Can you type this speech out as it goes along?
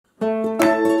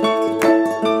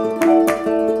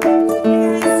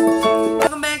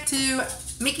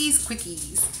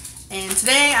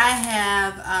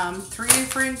have 3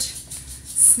 different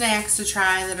snacks to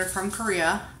try that are from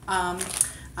Korea.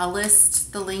 I'll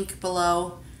list the link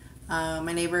below.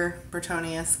 My neighbor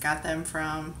Bertonius got them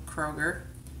from Kroger.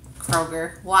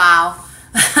 Wow.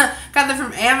 Got them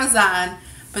from Amazon,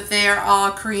 but they are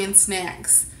all Korean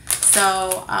snacks.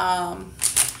 So I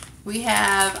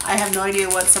have no idea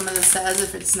what some of this says.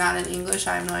 If it's not in English,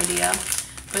 I have no idea.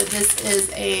 But this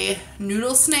is a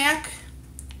noodle snack.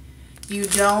 You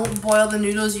don't boil the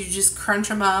noodles, you just crunch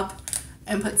them up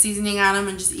and put seasoning on them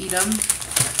and just eat them.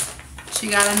 She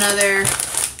got another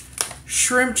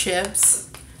shrimp chips.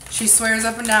 She swears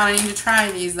up and down I need to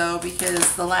try these though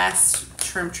because the last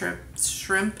shrimp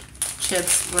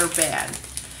chips were bad.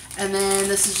 And then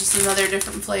this is just another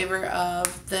different flavor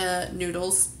of the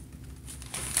noodles.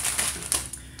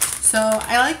 So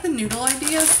I like the noodle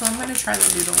idea, so I'm going to try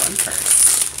the noodle one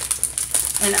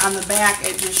first. And on the back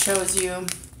it just shows you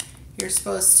you're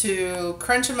supposed to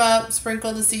crunch them up,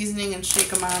 sprinkle the seasoning, and shake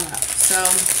them on up. So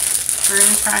we're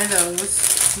going to try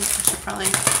those. I should probably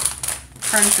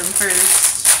crunch them first.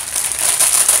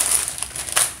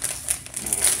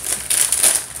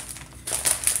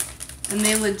 And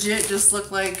they legit just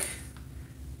look like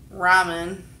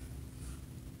ramen.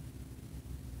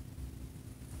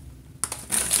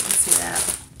 Let's see that.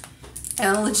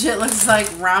 And it legit looks like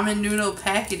ramen noodle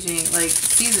packaging, like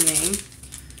seasoning.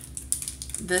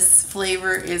 This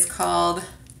flavor is called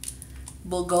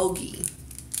bulgogi.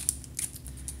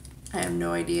 I have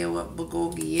no idea what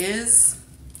bulgogi is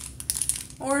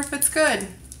or if it's good.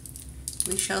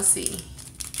 We shall see.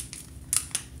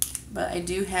 But I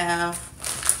do have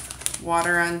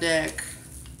water on deck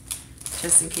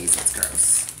just in case it's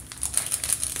gross.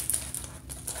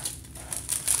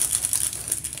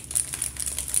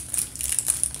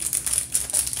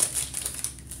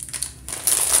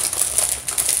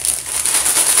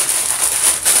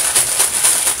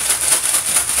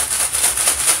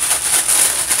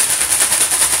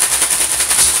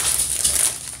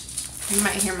 You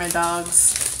might hear my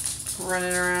dogs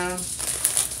running around.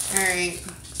 Alright,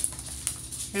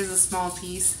 here's a small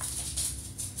piece.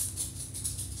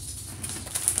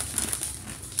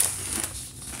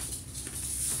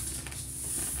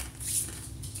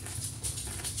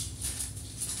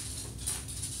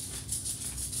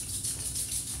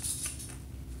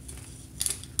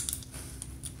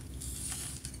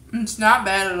 It's not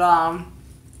bad at all.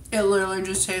 It literally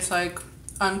just tastes like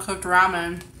uncooked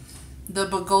ramen. The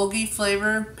bulgogi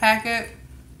flavor packet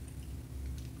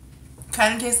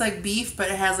kind of tastes like beef, but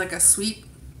it has like a sweet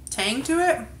tang to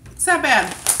it. It's not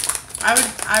bad. I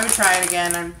would try it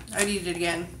again. I'd eat it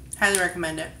again. Highly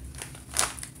recommend it.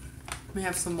 We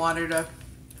have some water to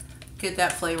get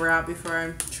that flavor out before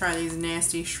I try these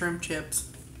nasty shrimp chips.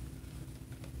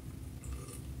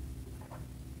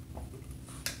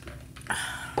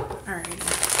 Alrighty.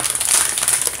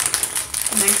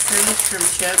 Next are the shrimp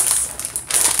chips.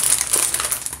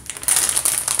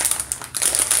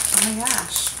 Oh my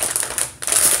gosh.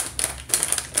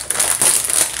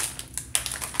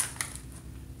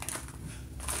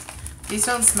 These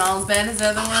don't smell as bad as the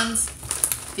other ones.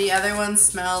 The other ones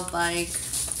smelled like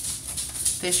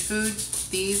fish food.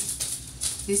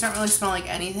 These don't really smell like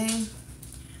anything.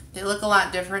 They look a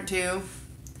lot different too.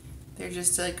 They're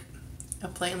just like a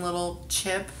plain little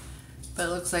chip, but it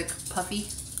looks like puffy.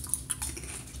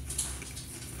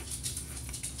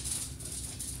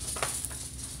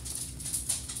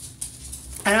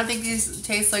 I don't think these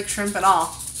taste like shrimp at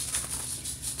all.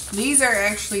 These are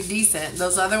actually decent.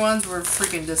 Those other ones were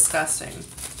freaking disgusting.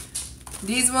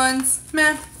 These ones,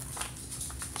 meh.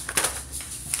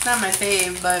 Not my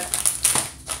fave, but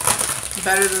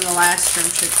better than the last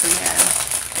shrimp chips we had.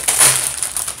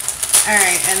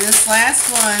 Alright, and this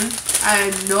last one, I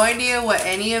have no idea what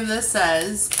any of this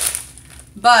says,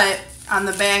 but on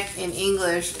the back in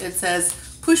English it says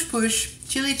push push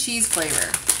chili cheese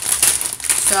flavor.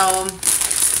 So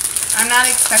I'm not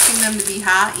expecting them to be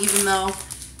hot, even though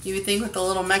you would think with the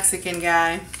little Mexican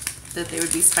guy that they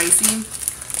would be spicy,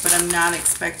 but I'm not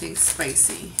expecting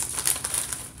spicy.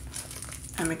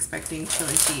 I'm expecting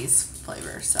chili cheese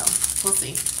flavor, so we'll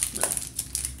see.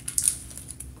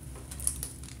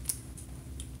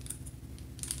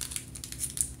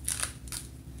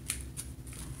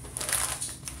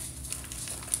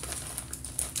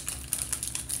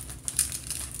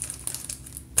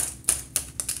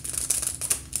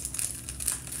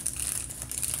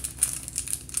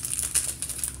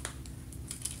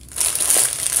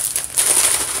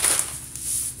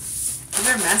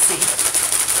 They're messy.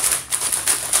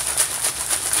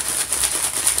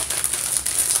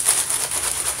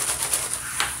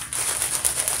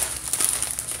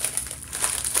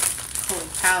 Holy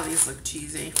How these look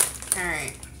cheesy. All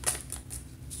right.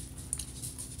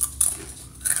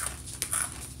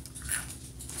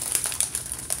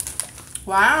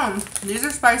 Wow, these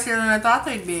are spicier than I thought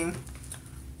they'd be.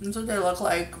 That's what they look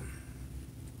like.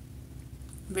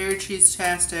 Very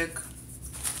cheese-tastic.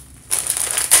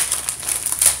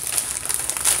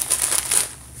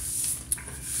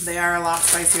 They are a lot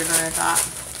spicier than I thought,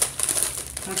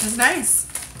 which is nice.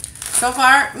 So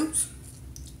far, oops.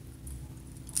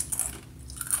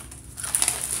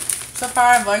 So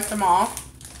far, I've liked them all.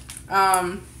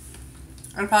 I'd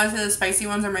probably say the spicy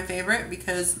ones are my favorite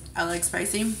because I like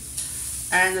spicy.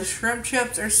 And the shrimp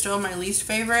chips are still my least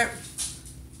favorite.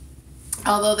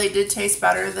 Although they did taste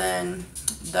better than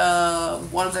the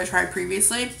ones I tried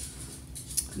previously.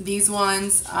 These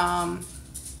ones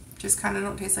just kind of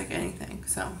don't taste like anything.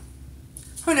 So,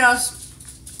 who knows?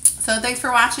 So, thanks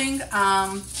for watching.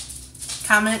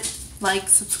 Comment, like,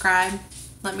 subscribe.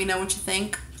 Let me know what you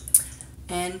think.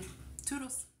 And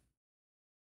toodles.